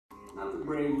not the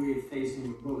bravery of facing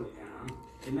a bullet down.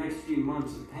 The next few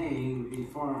months of pain would be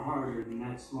far harder than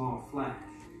that small flash.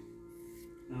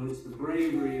 No, it's the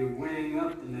bravery of weighing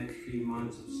up the next few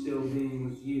months of still being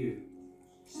with you,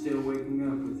 still waking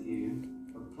up with you,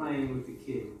 or playing with the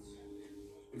kids,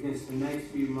 against the next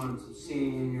few months of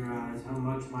seeing in your eyes how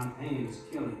much my pain is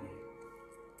killing you,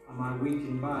 how my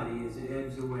weakened body as it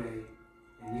ebbs away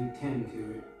and you tend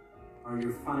to it, are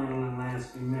your final and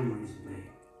lasting memories of me.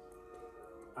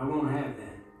 I won't have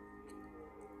that.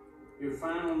 Your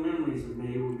final memories of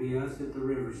me will be us at the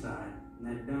riverside in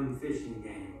that dumb fishing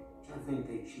game, which I think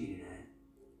they cheated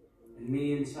at, and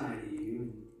me inside of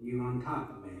you, and you on top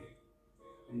of me,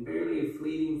 and barely a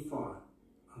fleeting thought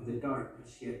of the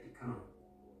darkness yet to come.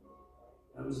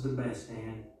 That was the best,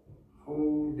 Ann. A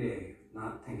whole day of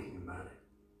not thinking about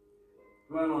it.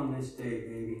 Dwell on this day,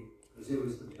 baby, because it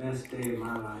was the best day of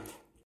my life.